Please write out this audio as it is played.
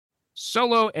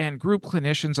Solo and group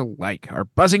clinicians alike are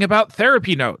buzzing about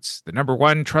Therapy Notes, the number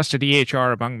one trusted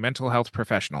EHR among mental health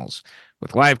professionals.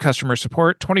 With live customer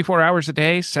support 24 hours a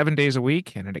day, 7 days a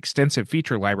week, and an extensive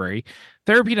feature library,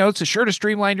 Therapy Notes is sure to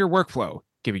streamline your workflow,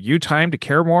 giving you time to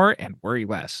care more and worry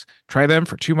less. Try them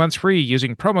for 2 months free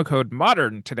using promo code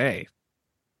MODERN today.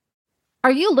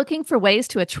 Are you looking for ways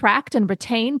to attract and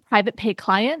retain private pay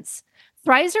clients?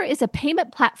 Thrizer is a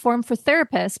payment platform for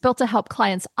therapists built to help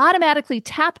clients automatically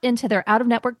tap into their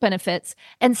out-of-network benefits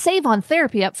and save on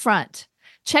therapy up front.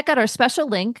 Check out our special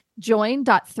link,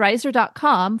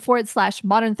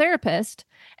 join.thrizer.com/modern therapist,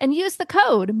 and use the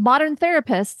code Modern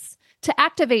Therapists to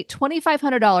activate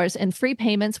 $2,500 in free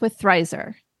payments with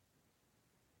Thrizer.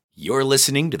 You're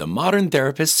listening to the Modern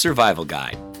Therapist Survival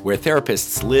Guide, where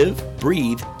therapists live,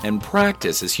 breathe, and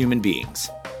practice as human beings.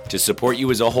 To support you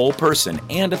as a whole person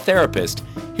and a therapist,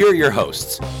 here are your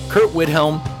hosts, Kurt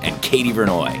Widhelm and Katie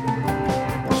Vernoy.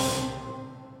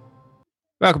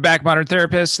 Welcome back, Modern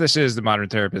Therapists. This is the Modern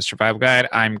Therapist Survival Guide.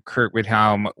 I'm Kurt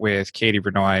Widhelm with Katie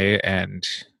Vernoy. And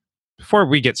before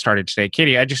we get started today,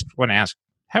 Katie, I just want to ask,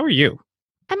 how are you?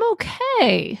 I'm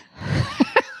okay.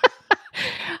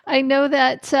 I know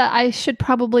that I should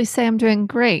probably say I'm doing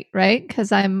great, right?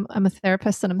 Because I'm a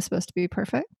therapist and I'm supposed to be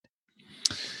perfect.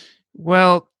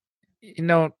 Well,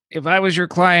 if I was your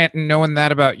client and knowing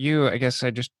that about you, I guess I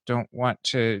just don't want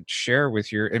to share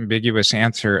with your ambiguous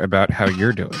answer about how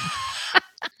you're doing.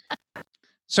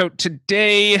 So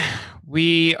today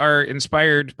we are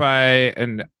inspired by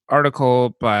an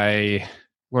article by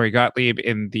Lori Gottlieb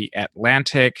in The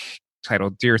Atlantic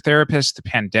titled "Dear Therapist, the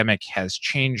Pandemic Has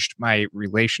Changed My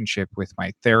Relationship with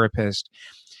My Therapist."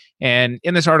 And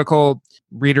in this article,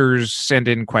 readers send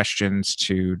in questions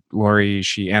to Lori.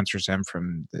 She answers them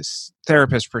from this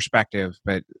therapist perspective.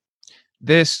 But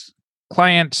this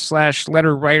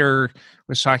client/letter writer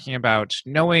was talking about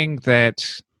knowing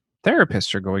that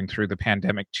therapists are going through the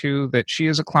pandemic too, that she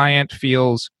as a client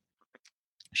feels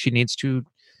she needs to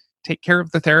take care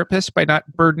of the therapist by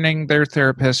not burdening their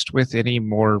therapist with any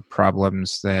more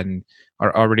problems than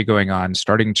are already going on,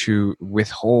 starting to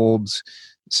withhold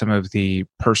some of the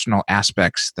personal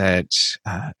aspects that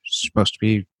supposed to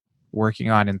be working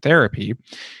on in therapy.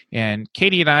 And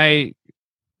Katie and I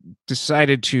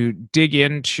decided to dig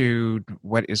into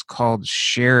what is called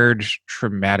shared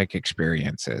traumatic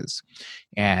experiences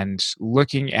and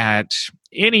looking at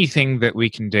anything that we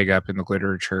can dig up in the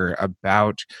literature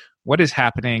about what is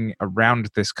happening around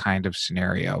this kind of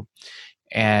scenario.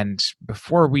 And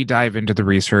before we dive into the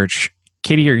research,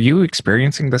 Katie, are you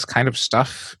experiencing this kind of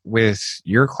stuff with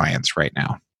your clients right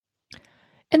now?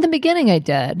 In the beginning, I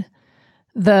did.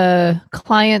 The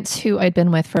clients who I'd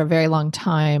been with for a very long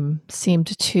time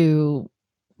seemed to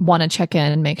want to check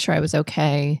in and make sure I was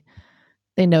okay.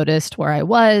 They noticed where I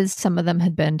was. Some of them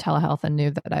had been telehealth and knew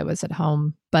that I was at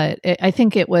home. But I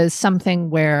think it was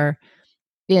something where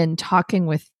in talking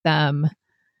with them,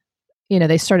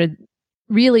 they started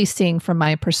really seeing from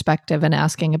my perspective and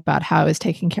asking about how I was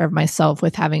taking care of myself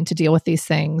with having to deal with these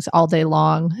things all day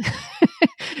long.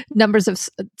 Numbers of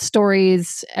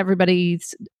stories,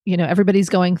 everybody's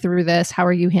going through this. How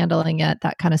are you handling it?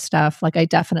 That kind of stuff. Like I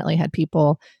definitely had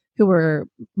people who were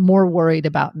more worried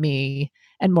about me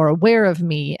and more aware of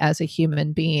me as a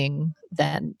human being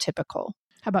than typical.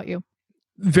 How about you?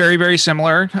 Very, very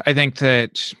similar. I think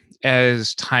that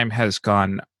as time has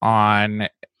gone on,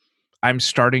 I'm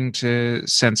starting to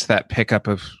sense that pickup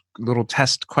of little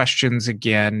test questions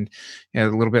again, a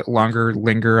little bit longer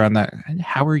linger on that.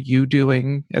 How are you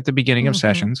doing at the beginning of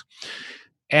sessions?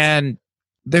 And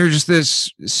there's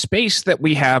this space that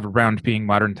we have around being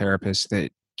modern therapists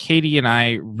that Katie and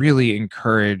I really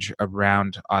encourage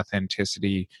around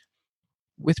authenticity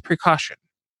with precaution.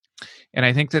 And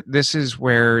I think that this is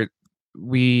where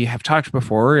we have talked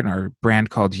before in our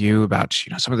brand called You about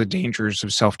some of the dangers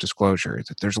of self-disclosure,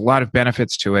 that there's a lot of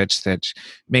benefits to it that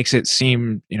makes it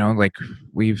seem like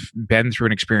we've been through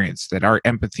an experience, that our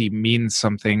empathy means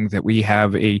something, that we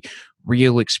have a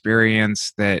real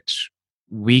experience that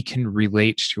we can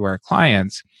relate to our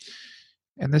clients.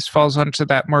 And this falls onto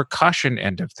that more caution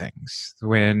end of things.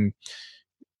 When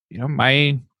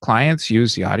my clients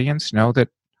use the audience know that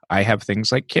I have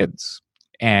things like kids.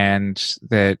 And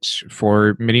that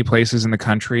for many places in the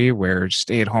country where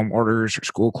stay-at-home orders or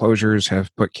school closures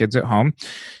have put kids at home,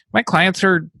 my clients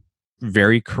are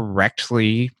very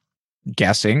correctly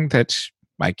guessing that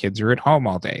my kids are at home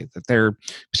all day, that they're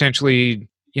potentially,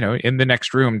 in the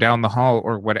next room down the hall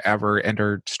or whatever, and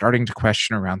are starting to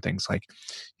question around things like,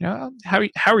 how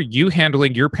are you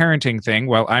handling your parenting thing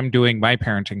while I'm doing my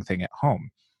parenting thing at home?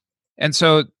 And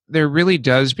so there really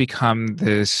does become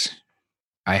this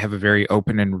I have a very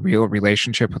open and real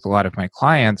relationship with a lot of my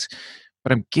clients,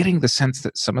 but I'm getting the sense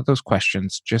that some of those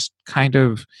questions just kind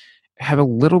of have a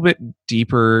little bit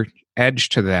deeper edge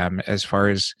to them as far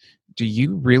as, do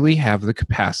you really have the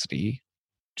capacity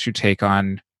to take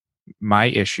on my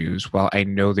issues while I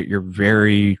know that you're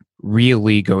very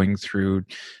really going through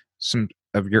some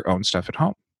of your own stuff at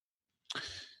home?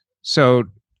 So,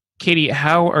 Katie,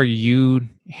 how are you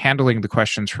handling the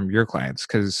questions from your clients?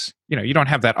 Because you don't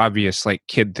have that obvious like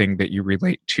kid thing that you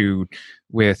relate to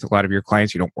with a lot of your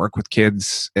clients. You don't work with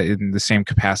kids in the same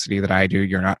capacity that I do.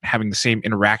 You're not having the same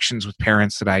interactions with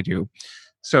parents that I do.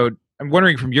 So, I'm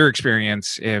wondering from your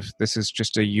experience if this is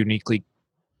just a uniquely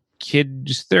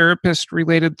kids therapist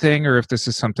related thing, or if this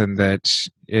is something that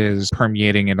is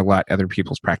permeating in a lot other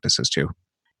people's practices too.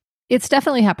 It's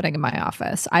definitely happening in my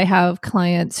office. I have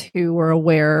clients who were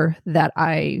aware that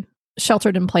I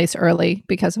sheltered in place early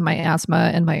because of my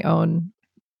asthma and my own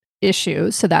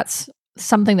issues. So that's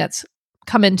something that's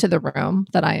come into the room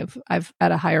that I've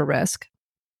at a higher risk.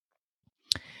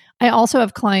 I also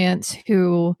have clients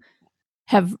who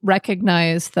have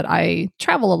recognized that I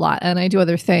travel a lot and I do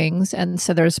other things. And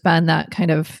so there's been that kind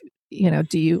of,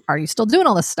 are you still doing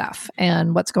all this stuff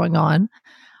and what's going on?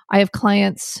 I have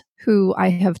clients who I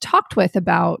have talked with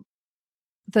about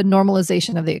the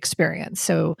normalization of the experience.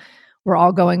 So we're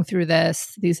all going through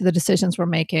this. These are the decisions we're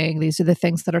making. These are the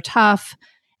things that are tough.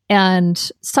 And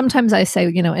sometimes I say,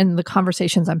 in the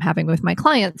conversations I'm having with my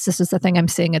clients, this is the thing I'm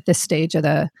seeing at this stage of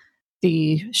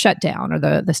the shutdown or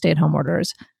the stay-at-home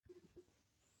orders.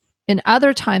 In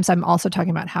other times, I'm also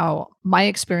talking about how my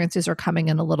experiences are coming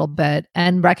in a little bit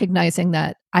and recognizing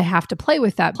that I have to play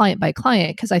with that client by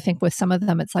client, because I think with some of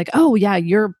them, it's like, oh yeah,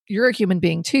 you're a human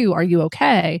being too. Are you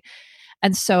okay?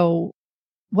 And so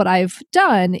what I've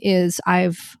done is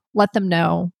I've let them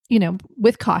know,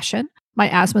 with caution, my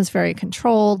asthma is very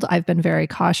controlled. I've been very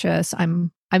cautious.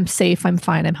 I'm safe. I'm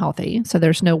fine. I'm healthy. So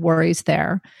there's no worries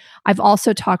there. I've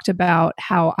also talked about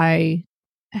how I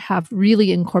have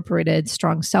really incorporated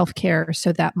strong self-care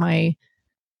so that my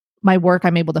work,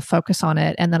 I'm able to focus on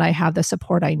it and that I have the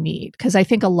support I need. Because I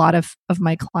think a lot of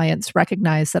my clients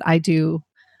recognize that I do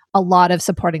a lot of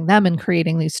supporting them and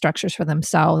creating these structures for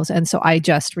themselves. And so I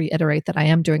just reiterate that I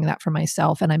am doing that for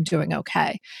myself and I'm doing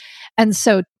okay. And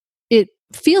so it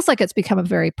feels like it's become a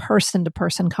very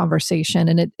person-to-person conversation,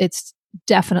 and it's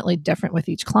definitely different with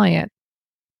each client.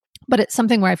 But it's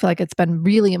something where I feel like it's been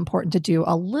really important to do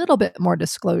a little bit more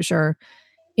disclosure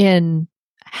in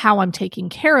how I'm taking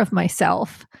care of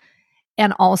myself,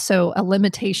 and also a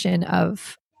limitation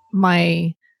of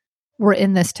my we're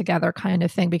in this together kind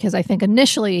of thing. Because I think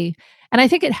initially, and I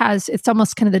think it's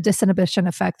almost kind of the disinhibition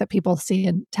effect that people see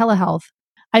in telehealth.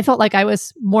 I felt like I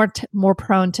was more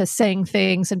prone to saying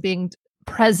things and being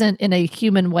present in a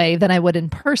human way than I would in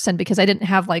person, because I didn't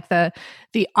have like the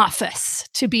office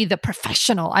to be the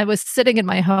professional. I was sitting in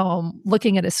my home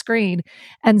looking at a screen.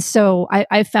 And so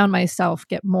I found myself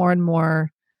get more and more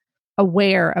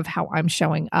aware of how I'm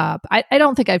showing up. I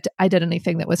don't think I did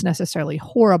anything that was necessarily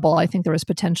horrible. I think there was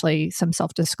potentially some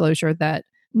self-disclosure that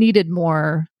needed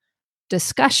more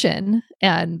discussion,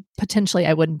 and potentially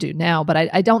I wouldn't do now, but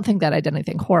I don't think that I did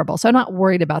anything horrible. So I'm not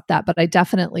worried about that, but I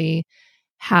definitely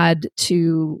had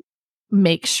to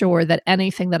make sure that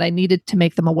anything that I needed to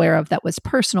make them aware of that was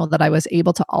personal, that I was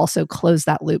able to also close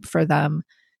that loop for them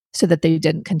so that they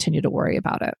didn't continue to worry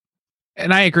about it.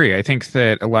 And I agree. I think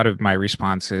that a lot of my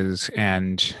responses,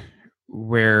 and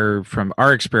where from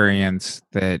our experience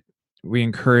that we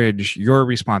encourage your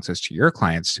responses to your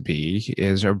clients to be,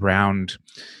 is around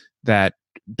that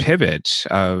pivot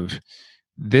of,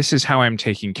 this is how I'm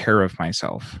taking care of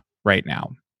myself right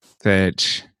now.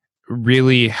 That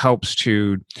really helps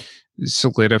to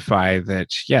solidify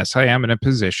that, yes, I am in a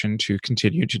position to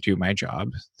continue to do my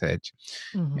job, that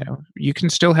you can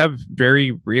still have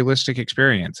very realistic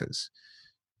experiences.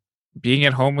 Being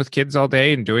at home with kids all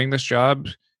day and doing this job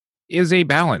is a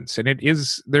balance, and it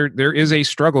is there is a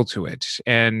struggle to it.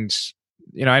 And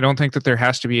I don't think that there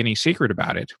has to be any secret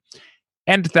about it.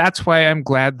 And that's why I'm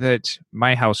glad that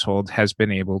my household has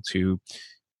been able to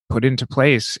put into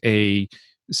place a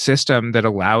system that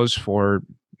allows for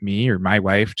me or my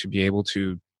wife to be able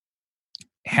to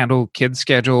handle kids'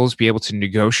 schedules, be able to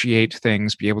negotiate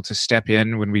things, be able to step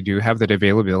in when we do have that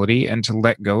availability, and to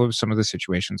let go of some of the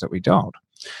situations that we don't,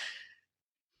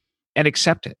 and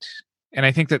accept it. And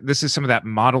I think that this is some of that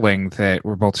modeling that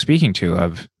we're both speaking to,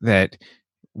 of that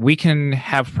we can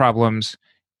have problems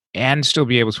and still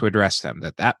be able to address them,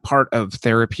 that part of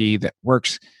therapy that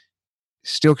works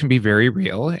still can be very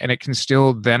real, and it can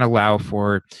still then allow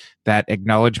for that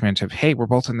acknowledgement of, hey, we're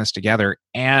both in this together,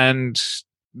 and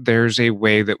there's a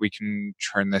way that we can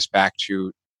turn this back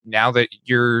to, now that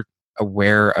you're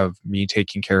aware of me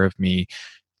taking care of me,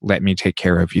 let me take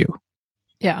care of you.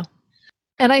 Yeah.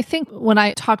 And I think when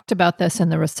I talked about this in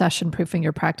the recession proofing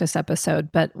your practice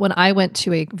episode, but when I went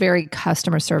to a very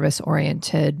customer service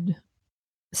oriented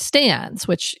stance,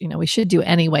 which, we should do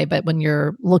anyway, but when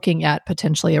you're looking at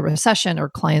potentially a recession or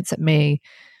clients that may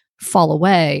fall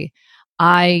away,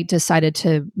 I decided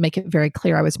to make it very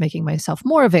clear I was making myself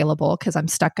more available because I'm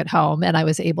stuck at home, and I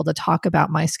was able to talk about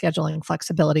my scheduling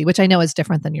flexibility, which I know is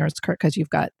different than yours, Kurt, because you've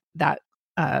got that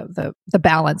the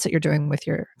balance that you're doing with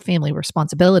your family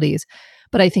responsibilities.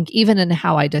 But I think even in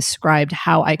how I described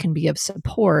how I can be of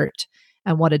support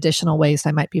and what additional ways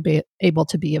I might be able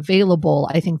to be available,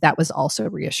 I think that was also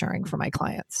reassuring for my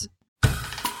clients.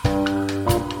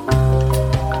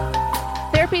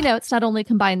 Therapy Notes not only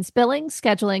combines billing,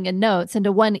 scheduling, and notes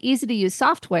into one easy-to-use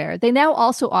software, they now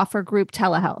also offer group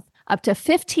telehealth, up to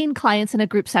 15 clients in a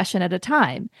group session at a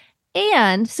time,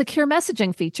 and secure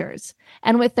messaging features.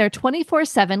 And with their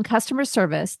 24/7 customer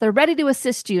service, they're ready to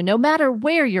assist you no matter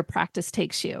where your practice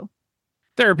takes you.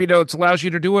 Therapy Notes allows you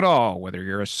to do it all. Whether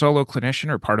you're a solo clinician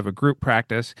or part of a group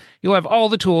practice, you'll have all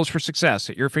the tools for success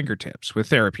at your fingertips with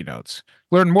Therapy Notes.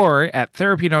 Learn more at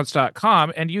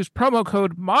therapynotes.com and use promo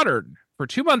code MODERN for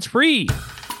 2 months free.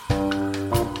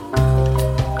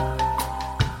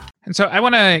 And so I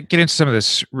want to get into some of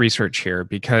this research here,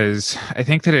 because I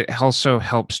think that it also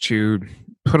helps to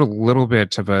put a little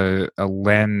bit of a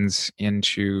lens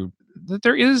into that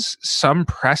there is some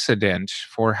precedent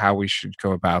for how we should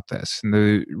go about this. And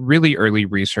the really early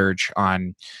research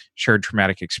on shared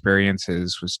traumatic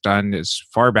experiences was done as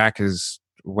far back as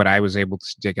what I was able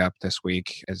to dig up this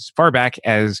week, as far back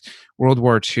as World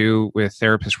War II, with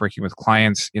therapists working with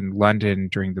clients in London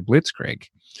during the Blitzkrieg.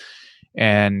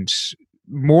 And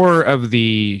more of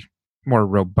the more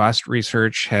robust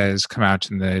research has come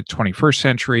out in the 21st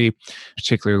century,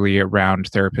 particularly around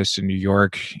therapists in New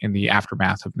York in the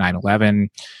aftermath of 9/11,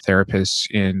 therapists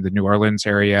in the New Orleans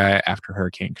area after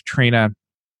Hurricane Katrina.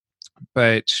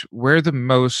 But we're the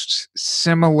most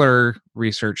similar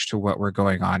research to what we're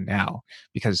going on now,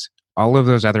 because all of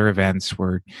those other events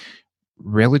were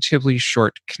relatively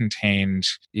short contained,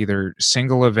 either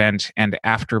single event and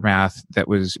aftermath that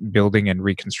was building and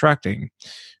reconstructing.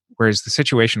 Whereas the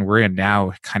situation we're in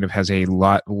now kind of has a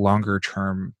lot longer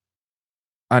term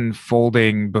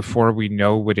unfolding before we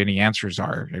know what any answers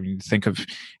are. I mean, think of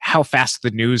how fast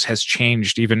the news has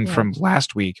changed even from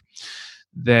last week.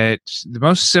 That the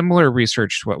most similar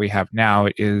research to what we have now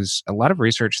is a lot of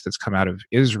research that's come out of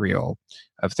Israel,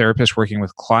 of therapists working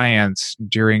with clients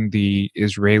during the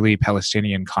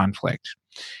Israeli-Palestinian conflict,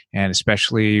 and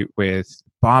especially with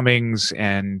bombings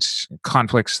and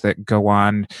conflicts that go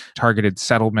on, targeted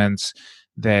settlements,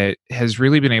 that has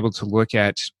really been able to look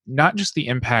at not just the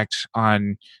impact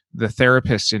on the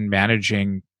therapist in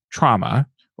managing trauma,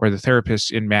 or the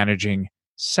therapist in managing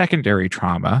secondary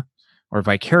trauma, or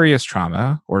vicarious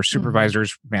trauma, or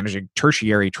supervisors managing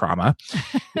tertiary trauma,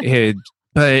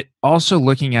 but also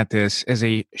looking at this as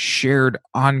a shared,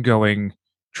 ongoing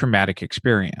traumatic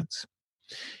experience,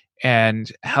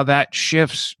 and how that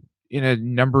shifts in a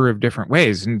number of different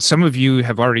ways. And some of you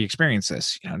have already experienced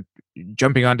this,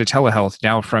 jumping onto telehealth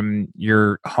now from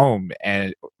your home,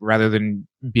 and rather than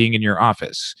being in your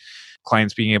office,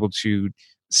 clients being able to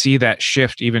see that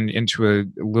shift even into a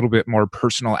little bit more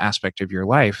personal aspect of your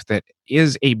life that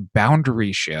is a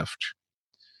boundary shift,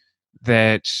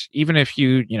 that even if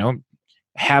you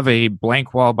have a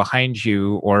blank wall behind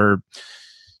you, or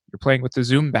you're playing with the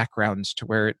Zoom backgrounds to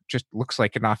where it just looks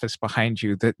like an office behind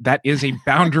you, that is a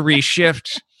boundary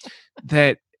shift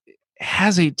that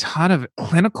has a ton of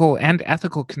clinical and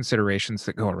ethical considerations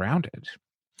that go around it.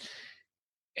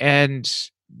 And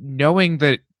knowing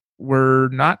that we're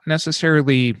not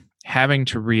necessarily having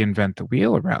to reinvent the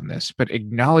wheel around this, but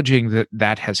acknowledging that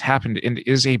that has happened and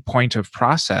is a point of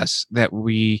process that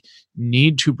we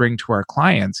need to bring to our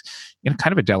clients in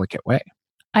kind of a delicate way.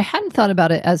 I hadn't thought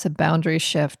about it as a boundary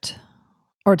shift,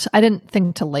 or I didn't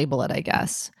think to label it, I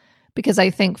guess, because I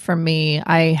think for me,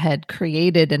 I had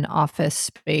created an office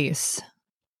space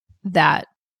that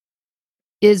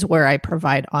is where I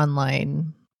provide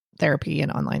online therapy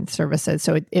and online services.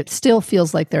 So it still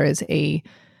feels like there is a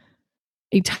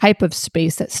type of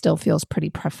space that still feels pretty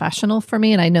professional for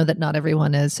me. And I know that not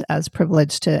everyone is as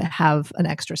privileged to have an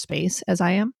extra space as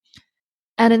I am.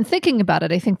 And in thinking about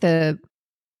it, I think the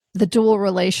dual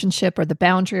relationship, or the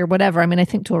boundary, or whatever, I mean, I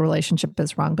think dual relationship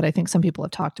is wrong, but I think some people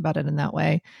have talked about it in that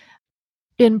way.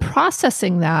 In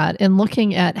processing that and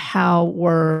looking at how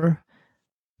we're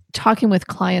talking with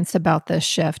clients about this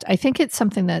shift, I think it's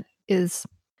something that is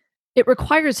it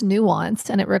requires nuance,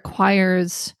 and it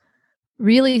requires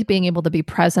really being able to be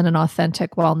present and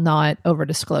authentic while not over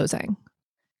disclosing.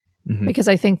 Mhm. Because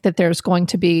I think that there's going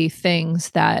to be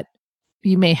things that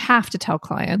you may have to tell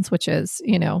clients, which is,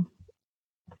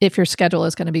 if your schedule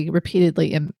is going to be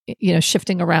repeatedly,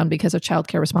 shifting around because of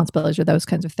childcare responsibilities or those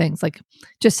kinds of things, like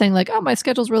just saying like, oh, my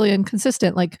schedule's really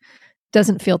inconsistent, like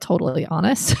doesn't feel totally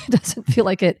honest. It doesn't feel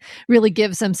like it really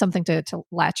gives them something to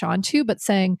latch onto, but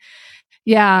saying,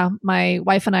 yeah, my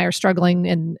wife and I are struggling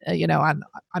and,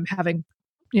 I'm having,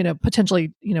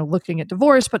 potentially, looking at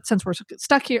divorce, but since we're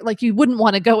stuck here, like you wouldn't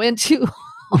want to go into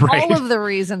Right. all of the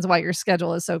reasons why your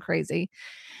schedule is so crazy.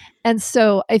 And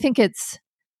so I think it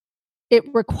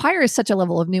requires such a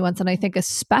level of nuance. And I think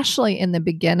especially in the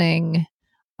beginning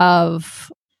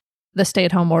of the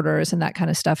stay-at-home orders and that kind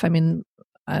of stuff, I mean,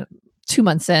 2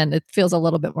 months in, it feels a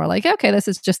little bit more like, okay, this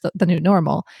is just the new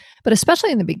normal. But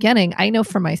especially in the beginning, I know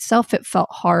for myself, it felt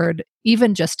hard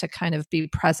even just to kind of be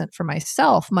present for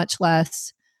myself, much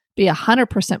less be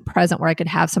 100% present where I could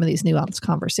have some of these nuanced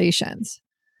conversations.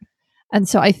 And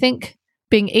so I think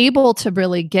being able to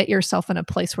really get yourself in a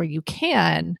place where you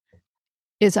can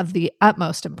is of the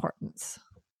utmost importance.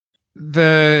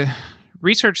 The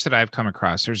research that I've come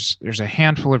across, there's a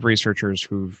handful of researchers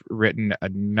who've written a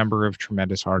number of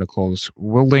tremendous articles.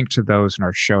 We'll link to those in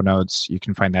our show notes. You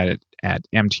can find that at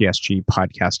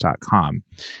mtsgpodcast.com.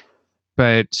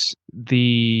 But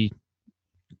the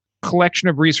collection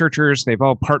of researchers, they've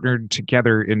all partnered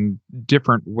together in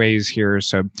different ways here.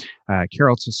 So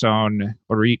Carol Tassone,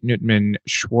 Orit Nutman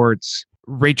Schwartz,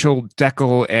 Rachel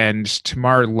Deckel, and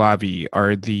Tamar Lavi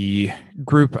are the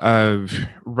group of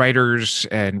writers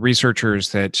and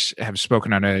researchers that have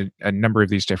spoken on a number of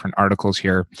these different articles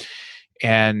here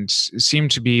and seem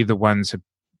to be the ones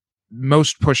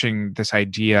most pushing this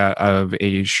idea of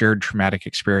a shared traumatic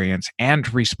experience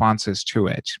and responses to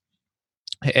it.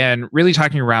 And really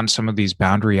talking around some of these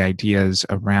boundary ideas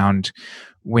around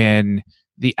when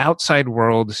the outside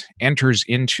world enters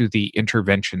into the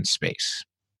intervention space.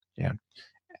 Yeah.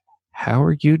 How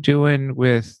are you doing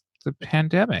with the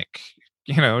pandemic?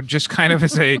 Just kind of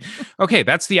as okay,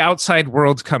 that's the outside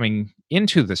world coming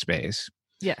into the space.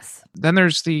 Yes. Then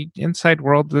there's the inside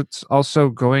world that's also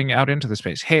going out into the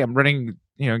space. Hey, I'm running,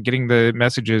 getting the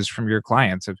messages from your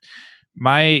clients of,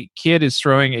 my kid is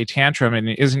throwing a tantrum and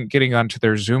isn't getting onto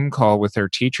their Zoom call with their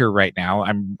teacher right now.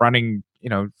 I'm running,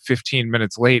 15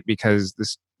 minutes late because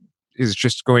this is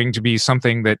just going to be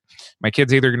something that my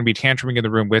kid's either going to be tantruming in the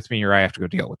room with me or I have to go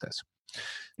deal with this.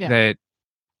 Yeah. That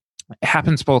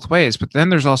happens both ways. But then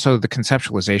there's also the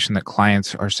conceptualization that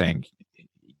clients are saying,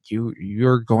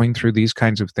 you're going through these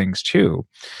kinds of things too,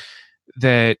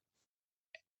 that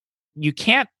you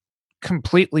can't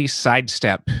completely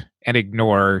sidestep and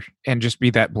ignore and just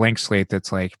be that blank slate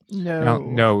that's like,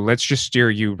 no, let's just steer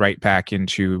you right back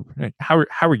into how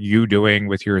are you doing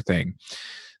with your thing.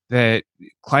 That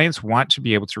clients want to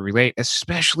be able to relate,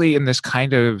 especially in this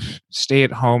kind of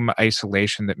stay-at-home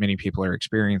isolation that many people are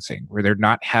experiencing, where they're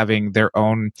not having their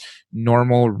own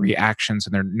normal reactions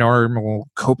and their normal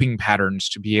coping patterns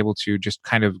to be able to just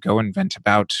kind of go and vent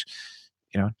about,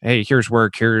 hey, here's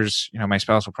work, here's, my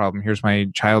spousal problem, here's my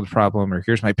child problem, or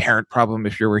here's my parent problem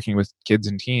if you're working with kids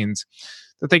and teens,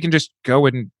 that they can just go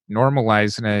and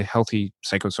normalize in a healthy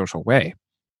psychosocial way.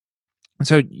 And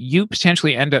so you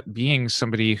potentially end up being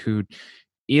somebody who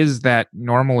is that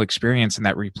normal experience and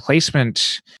that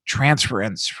replacement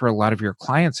transference for a lot of your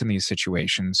clients in these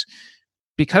situations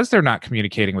because they're not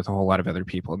communicating with a whole lot of other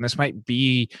people. And this might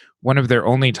be one of their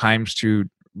only times to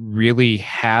really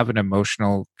have an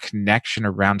emotional connection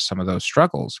around some of those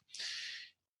struggles.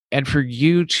 And for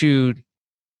you to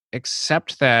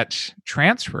accept that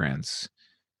transference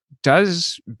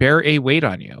does bear a weight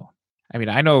on you. I mean,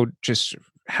 I know just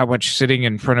how much sitting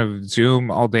in front of Zoom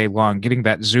all day long, getting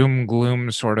that Zoom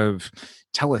gloom sort of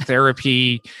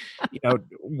teletherapy,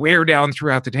 wear down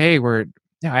throughout the day where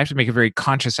I have to make a very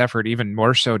conscious effort, even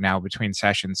more so now between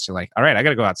sessions, to like, all right, I got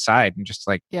to go outside and just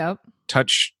like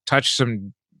touch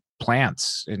some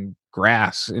plants and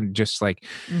grass and just like,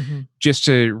 just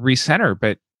to recenter.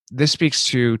 But this speaks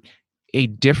to a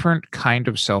different kind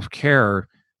of self-care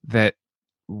that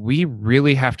we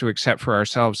really have to accept for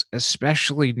ourselves,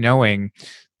 especially knowing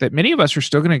that many of us are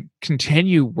still going to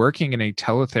continue working in a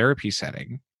teletherapy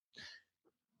setting.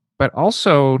 But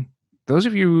also, those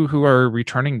of you who are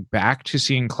returning back to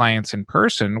seeing clients in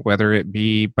person, whether it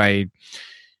be by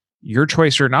your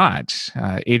choice or not,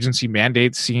 agency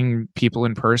mandates seeing people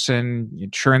in person,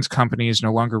 insurance companies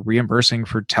no longer reimbursing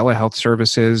for telehealth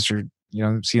services, or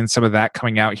seeing some of that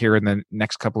coming out here in the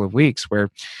next couple of weeks, where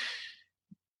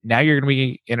now you're going to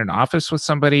be in an office with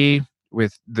somebody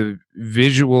with the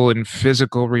visual and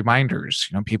physical reminders,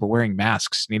 people wearing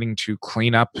masks, needing to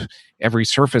clean up every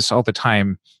surface all the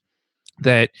time,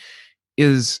 that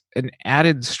is an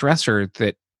added stressor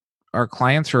that our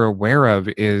clients are aware of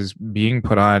is being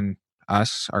put on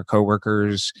us, our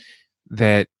coworkers,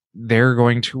 that they're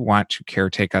going to want to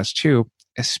caretake us too,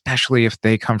 especially if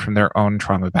they come from their own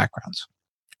trauma backgrounds.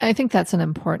 I think that's an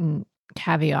important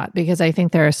caveat, because I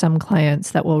think there are some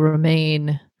clients that will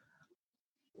remain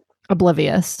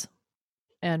oblivious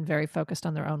and very focused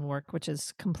on their own work, which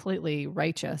is completely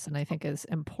righteous and I think is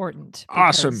important.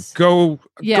 Awesome. Go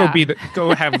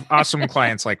have awesome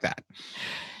clients like that.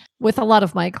 With a lot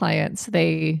of my clients,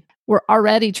 they were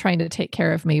already trying to take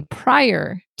care of me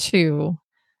prior to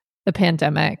the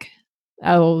pandemic.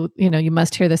 Oh, you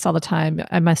must hear this all the time.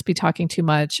 I must be talking too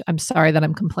much. I'm sorry that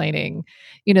I'm complaining.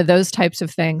 Those types of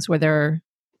things where they're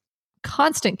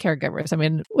constant caregivers. I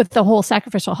mean, with the whole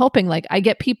sacrificial helping, like I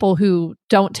get people who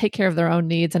don't take care of their own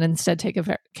needs and instead take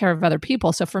care of other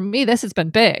people. So for me, this has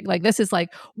been big. Like this is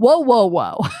like,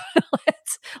 whoa.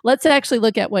 let's actually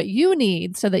look at what you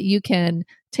need so that you can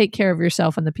take care of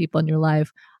yourself and the people in your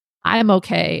life. I'm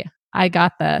okay. I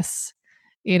got this.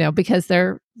 Because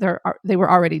they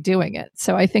were already doing it.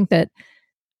 So I think that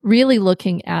really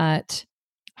looking at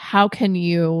how can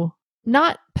you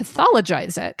not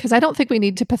pathologize it, because I don't think we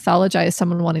need to pathologize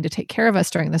someone wanting to take care of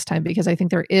us during this time, because I think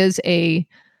there is a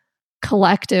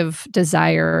collective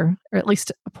desire, or at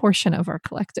least a portion of our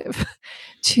collective,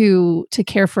 to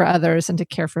care for others and to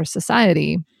care for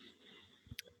society.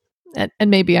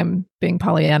 And maybe I'm being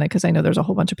Pollyanna because I know there's a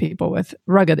whole bunch of people with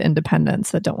rugged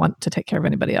independence that don't want to take care of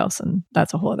anybody else. And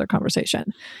that's a whole other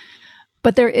conversation.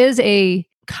 But there is a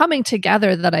coming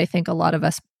together that I think a lot of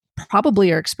us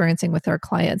probably are experiencing with our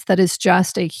clients that is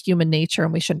just a human nature,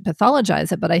 and we shouldn't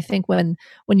pathologize it. But I think when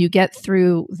you get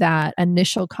through that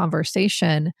initial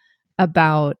conversation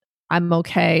about, I'm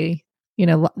okay,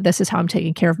 this is how I'm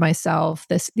taking care of myself,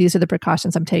 these are the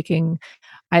precautions I'm taking,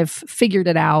 I've figured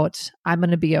it out, I'm going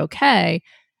to be okay.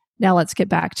 Now let's get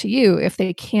back to you. If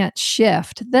they can't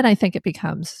shift, then I think it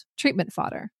becomes treatment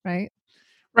fodder, right?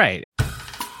 Right.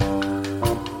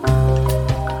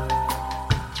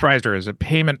 Thrizer is a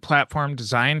payment platform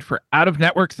designed for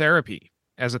out-of-network therapy.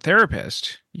 As a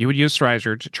therapist, you would use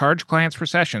Thrizer to charge clients for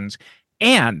sessions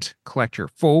and collect your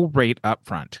full rate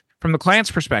upfront. From the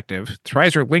client's perspective,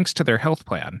 Thrizer links to their health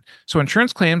plan, so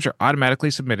insurance claims are automatically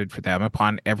submitted for them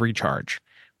upon every charge.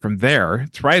 From there,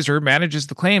 Thrizer manages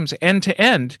the claims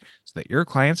end-to-end so that your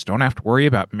clients don't have to worry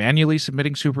about manually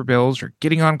submitting super bills or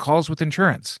getting on calls with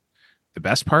insurance. The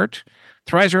best part?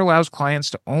 Thrizer allows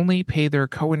clients to only pay their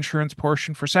co-insurance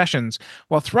portion for sessions,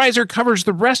 while Thrizer covers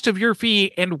the rest of your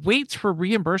fee and waits for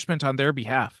reimbursement on their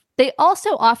behalf. They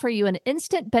also offer you an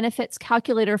instant benefits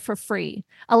calculator for free,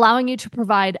 allowing you to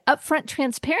provide upfront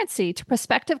transparency to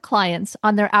prospective clients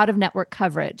on their out-of-network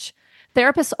coverage.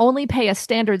 Therapists only pay a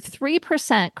standard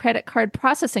 3% credit card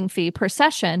processing fee per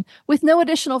session with no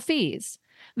additional fees.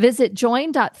 Visit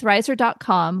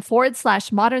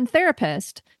join.thrizer.com/modern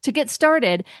therapist to get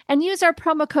started and use our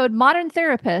promo code Modern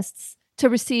Therapists to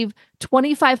receive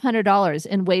 $2,500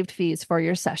 in waived fees for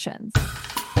your sessions.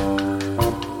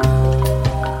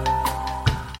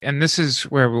 And this is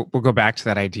where we'll go back to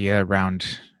that idea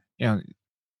around,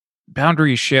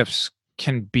 boundary shifts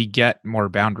can beget more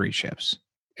boundary shifts.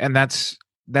 And that's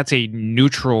a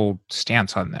neutral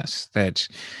stance on this, that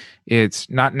it's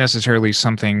not necessarily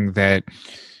something that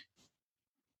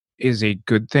is a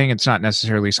good thing. It's not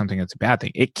necessarily something that's a bad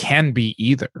thing. It can be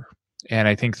either. And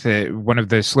I think that one of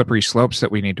the slippery slopes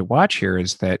that we need to watch here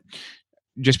is that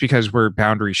just because we're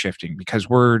boundary shifting, because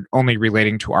we're only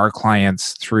relating to our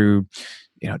clients through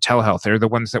telehealth, they're the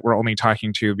ones that we're only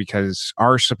talking to because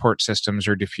our support systems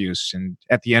are diffuse. And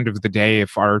at the end of the day,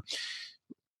 if our,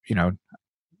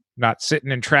 not sitting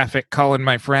in traffic calling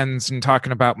my friends and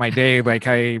talking about my day like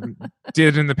I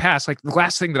did in the past, like the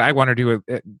last thing that I want to do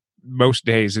most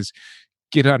days is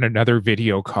get on another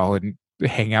video call and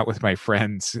hang out with my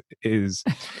friends, is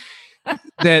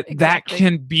that Exactly. That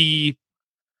can be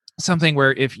something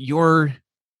where if your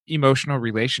emotional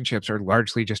relationships are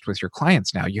largely just with your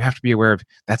clients now, you have to be aware of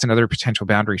that's another potential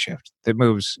boundary shift that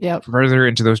moves further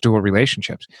into those dual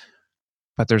relationships.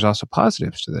 But there's also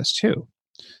positives to this too.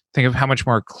 Think of how much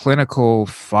more clinical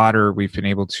fodder we've been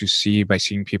able to see by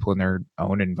seeing people in their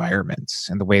own environments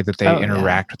and the way that they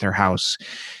interact with their house,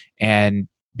 and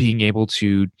being able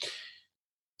to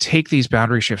take these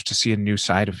boundary shifts to see a new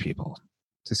side of people,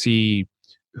 to see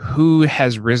who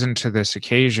has risen to this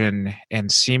occasion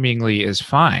and seemingly is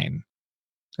fine,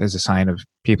 as a sign of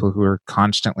people who are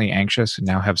constantly anxious and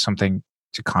now have something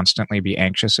to constantly be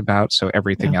anxious about, so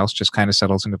everything Yeah. else just kind of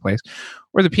settles into place,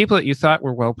 or the people that you thought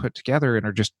were well put together and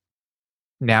are just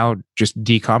now just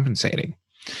decompensating.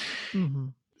 Mm-hmm.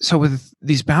 So with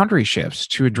these boundary shifts,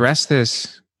 to address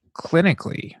this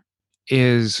clinically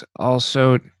is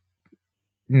also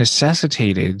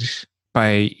necessitated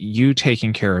by you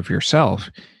taking care of yourself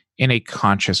in a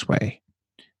conscious way,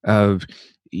 of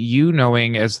you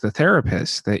knowing as the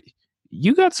therapist that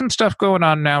you got some stuff going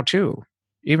on now too,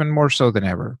 even more so than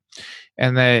ever,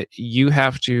 and that you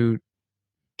have to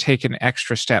take an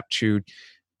extra step to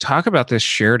talk about this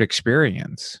shared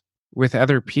experience with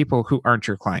other people who aren't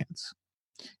your clients.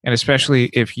 And especially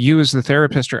if you as the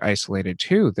therapist are isolated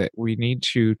too, that we need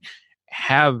to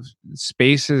have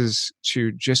spaces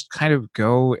to just kind of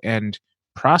go and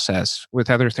process with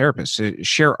other therapists, to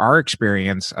share our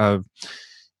experience of,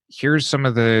 here's some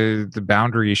of the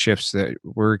boundary shifts that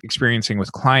we're experiencing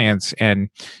with clients, and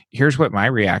here's what my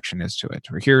reaction is to it,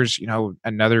 or here's,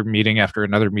 another meeting after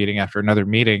another meeting after another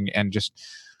meeting, and just,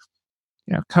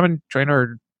 come and join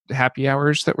our happy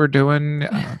hours that we're doing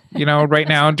right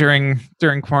now during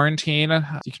quarantine.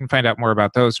 You can find out more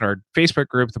about those in our Facebook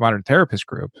group, the Modern Therapist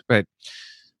group. But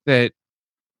that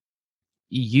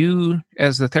you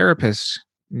as the therapist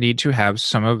need to have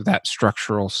some of that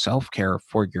structural self-care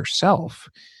for yourself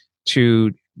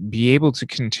to be able to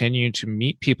continue to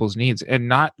meet people's needs and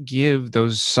not give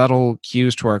those subtle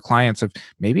cues to our clients of,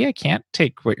 maybe I can't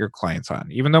take what your client's on,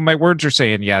 even though my words are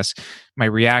saying yes, my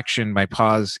reaction, my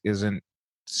pause isn't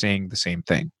saying the same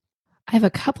thing. I have a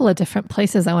couple of different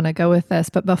places I want to go with this,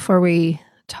 but before we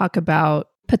talk about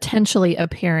potentially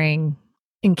appearing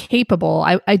incapable,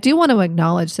 I do want to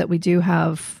acknowledge that we do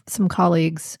have some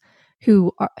colleagues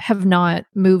who have not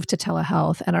moved to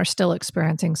telehealth and are still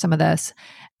experiencing some of this.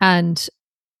 And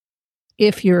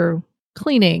if you're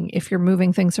cleaning, if you're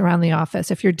moving things around the office,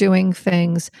 if you're doing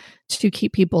things to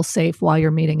keep people safe while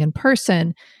you're meeting in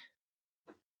person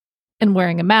and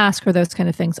wearing a mask or those kind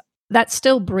of things, that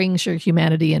still brings your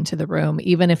humanity into the room,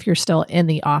 even if you're still in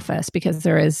the office, because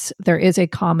there is a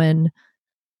common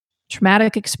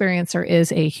traumatic experience, there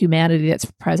is a humanity that's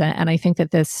present. And I think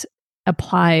that this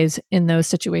applies in those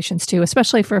situations too,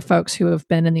 especially for folks who have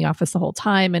been in the office the whole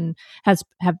time and have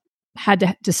had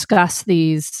to discuss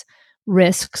these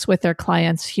risks with their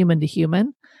clients human to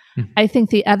human. Mm-hmm. I think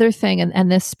the other thing,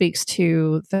 and this speaks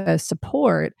to the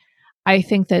support, I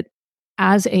think that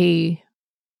as a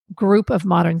group of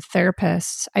modern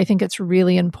therapists, I think it's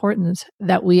really important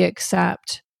that we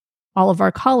accept all of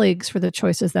our colleagues for the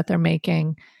choices that they're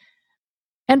making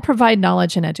and provide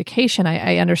knowledge and education.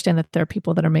 I understand that there are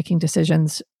people that are making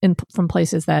decisions from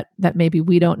places that maybe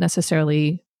we don't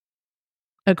necessarily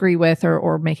agree with,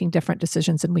 or making different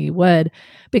decisions than we would,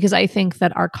 because I think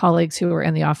that our colleagues who are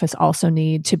in the office also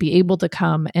need to be able to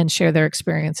come and share their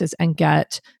experiences and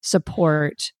get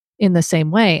support in the same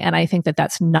way. And I think that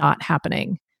that's not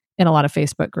happening in a lot of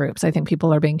Facebook groups. I think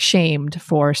people are being shamed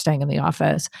for staying in the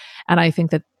office. And I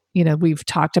think that, we've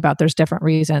talked about there's different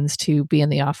reasons to be in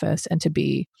the office and to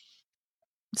be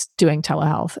doing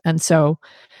telehealth. And so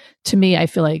to me, I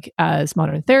feel like as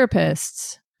modern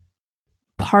therapists,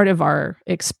 part of our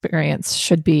experience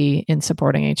should be in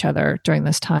supporting each other during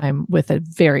this time with the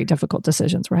very difficult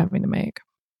decisions we're having to make.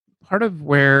 Part of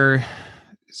where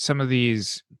some of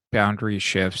these boundary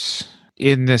shifts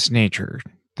in this nature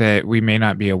that we may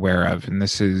not be aware of, and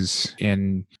this is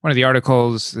in one of the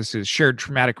articles, this is Shared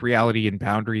Traumatic Reality and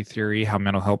Boundary Theory, How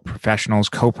Mental Health Professionals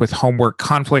Cope with Homework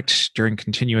Conflict During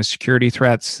Continuous Security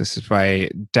Threats. This is by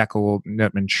Deckel,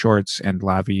 Nutman, Shorts, and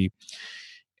Lavi.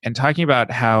 And talking about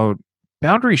how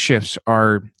boundary shifts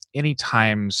are any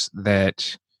times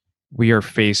that we are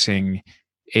facing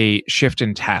a shift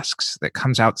in tasks that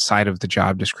comes outside of the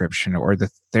job description or the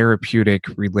therapeutic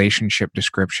relationship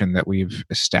description that we've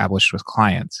established with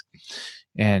clients.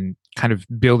 And kind of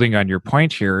building on your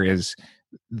point here is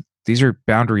these are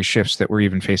boundary shifts that we're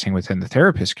even facing within the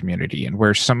therapist community, and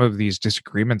where some of these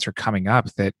disagreements are coming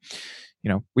up that,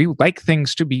 we like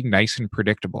things to be nice and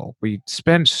predictable. We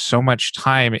spend so much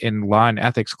time in law and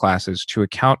ethics classes to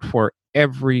account for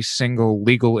every single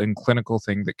legal and clinical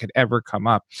thing that could ever come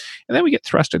up. And then we get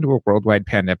thrust into a worldwide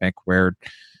pandemic where,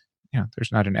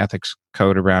 there's not an ethics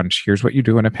code around, here's what you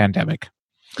do in a pandemic.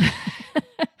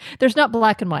 There's not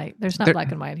black and white. There's not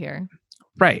black and white here.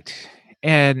 Right.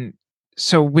 And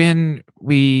so when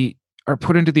we are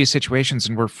put into these situations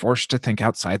and we're forced to think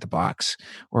outside the box,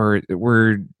 or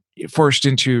we're forced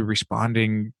into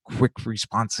responding quick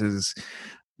responses,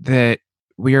 that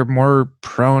we are more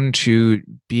prone to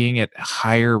being at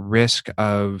higher risk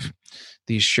of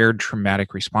these shared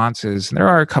traumatic responses. And there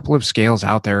are a couple of scales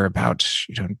out there about,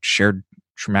 shared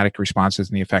traumatic responses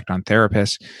and the effect on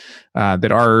therapists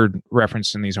that are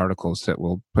referenced in these articles that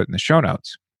we'll put in the show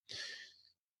notes.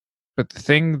 But the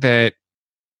thing that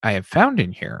I have found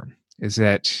in here is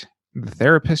that the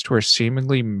therapists who are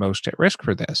seemingly most at risk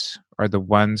for this are the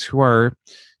ones who are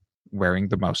wearing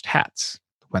the most hats,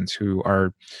 the ones who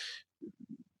are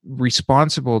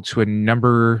responsible to a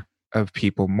number of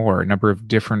people more, a number of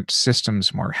different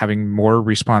systems more, having more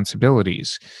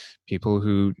responsibilities. People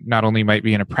who not only might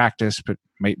be in a practice, but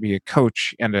might be a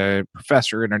coach and a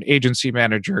professor and an agency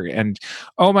manager. And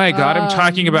oh my God, I'm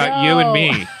talking about you and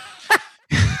me.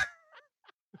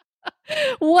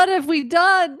 What have we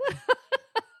done?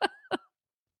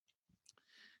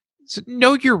 So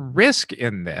know your risk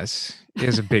in this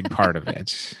is a big part of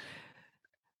it.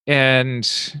 And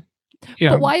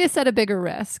but why is that a bigger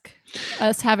risk?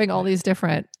 Us having all these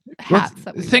different hats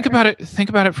that we think wear? Think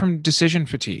about it from decision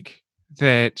fatigue.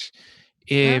 That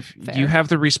if you have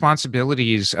the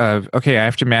responsibilities of, okay, I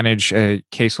have to manage a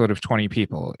caseload of 20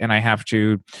 people and I have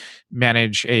to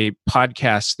manage a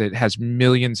podcast that has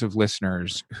millions of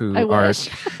listeners who are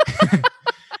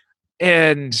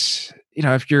and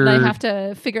if you're and I have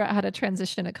to figure out how to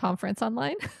transition a conference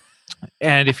online.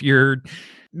 And if you're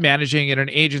managing in an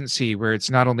agency where it's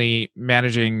not only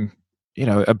managing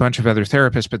a bunch of other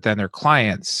therapists, but then their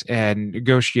clients and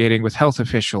negotiating with health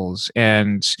officials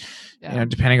and,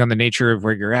 depending on the nature of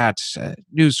where you're at,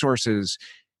 news sources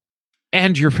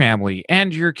and your family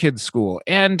and your kids' school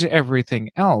and everything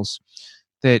else,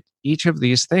 that each of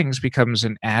these things becomes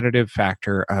an additive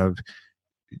factor of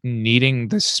needing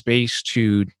the space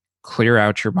to clear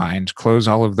out your mind, close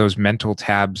all of those mental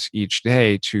tabs each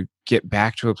day to get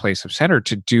back to a place of center,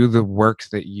 to do the work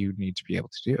that you need to be able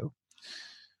to do.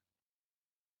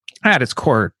 At its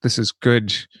core, this is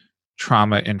good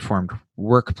trauma-informed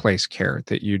workplace care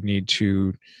that you need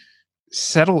to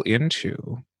settle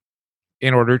into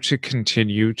in order to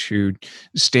continue to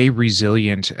stay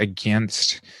resilient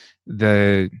against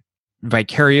the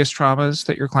vicarious traumas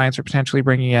that your clients are potentially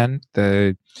bringing in,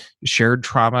 the shared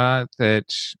trauma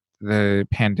that the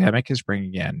pandemic is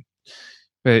bringing in.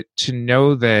 But to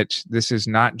know that this is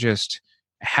not just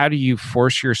how do you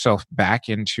force yourself back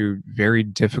into very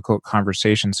difficult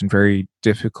conversations and very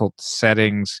difficult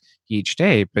settings each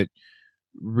day, but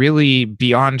really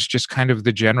beyond just kind of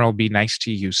the general be nice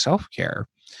to you self-care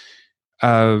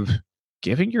of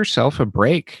giving yourself a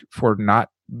break for not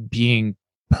being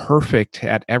perfect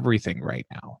at everything right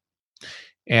now.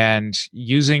 And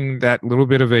using that little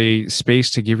bit of a space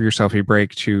to give yourself a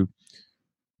break to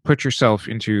put yourself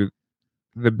into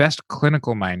the best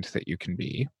clinical mind that you can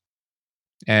be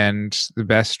and the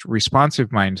best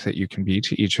responsive mind that you can be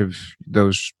to each of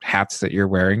those hats that you're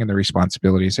wearing and the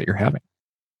responsibilities that you're having.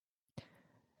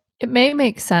 It may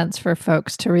make sense for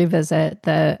folks to revisit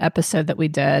the episode that we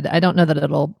did. I don't know that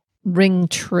it'll ring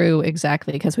true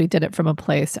exactly because we did it from a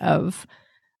place of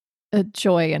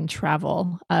joy and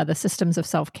travel, the systems of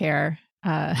self-care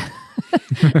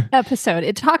episode.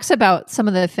 It talks about some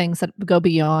of the things that go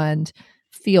beyond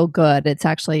feel good. It's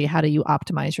actually how do you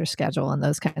optimize your schedule and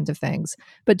those kinds of things.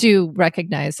 But do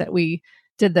recognize that we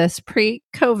did this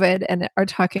pre-COVID and are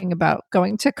talking about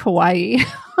going to Kauai,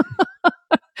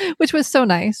 which was so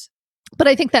nice. But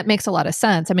I think that makes a lot of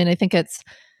sense. I mean, I think it's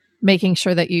making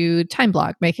sure that you time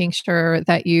block, making sure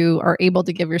that you are able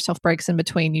to give yourself breaks in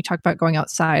between. You talk about going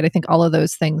outside. I think all of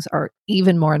those things are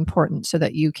even more important so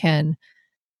that you can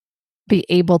be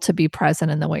able to be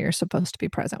present in the way you're supposed to be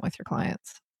present with your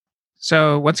clients.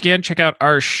 So once again, check out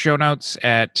our show notes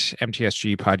at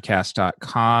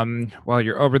mtsgpodcast.com. While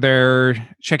you're over there,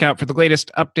 check out for the latest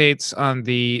updates on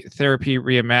the Therapy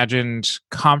Reimagined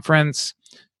conference.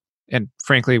 And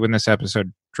frankly, when this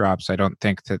episode drops, I don't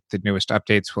think that the newest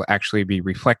updates will actually be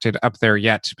reflected up there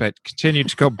yet, but continue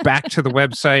to go back to the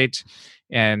website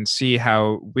and see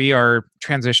how we are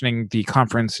transitioning the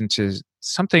conference into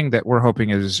something that we're hoping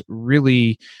is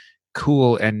really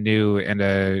cool and new and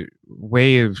a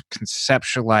way of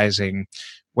conceptualizing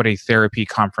what a therapy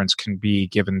conference can be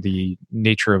given the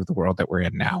nature of the world that we're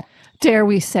in now. Dare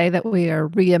we say that we are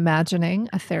reimagining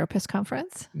a therapist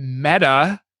conference?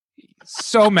 Meta.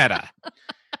 So meta.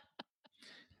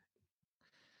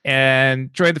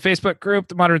 And join the Facebook group,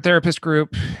 the Modern Therapist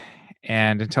group.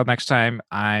 And until next time,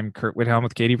 I'm Kurt Whithelm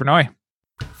with Katie Vernoy.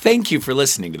 Thank you for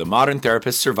listening to the Modern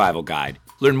Therapist Survival Guide.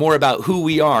 Learn more about who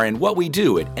we are and what we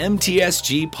do at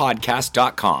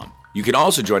mtsgpodcast.com. You can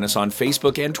also join us on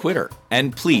Facebook and Twitter.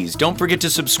 And please don't forget to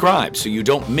subscribe so you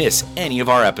don't miss any of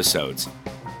our episodes.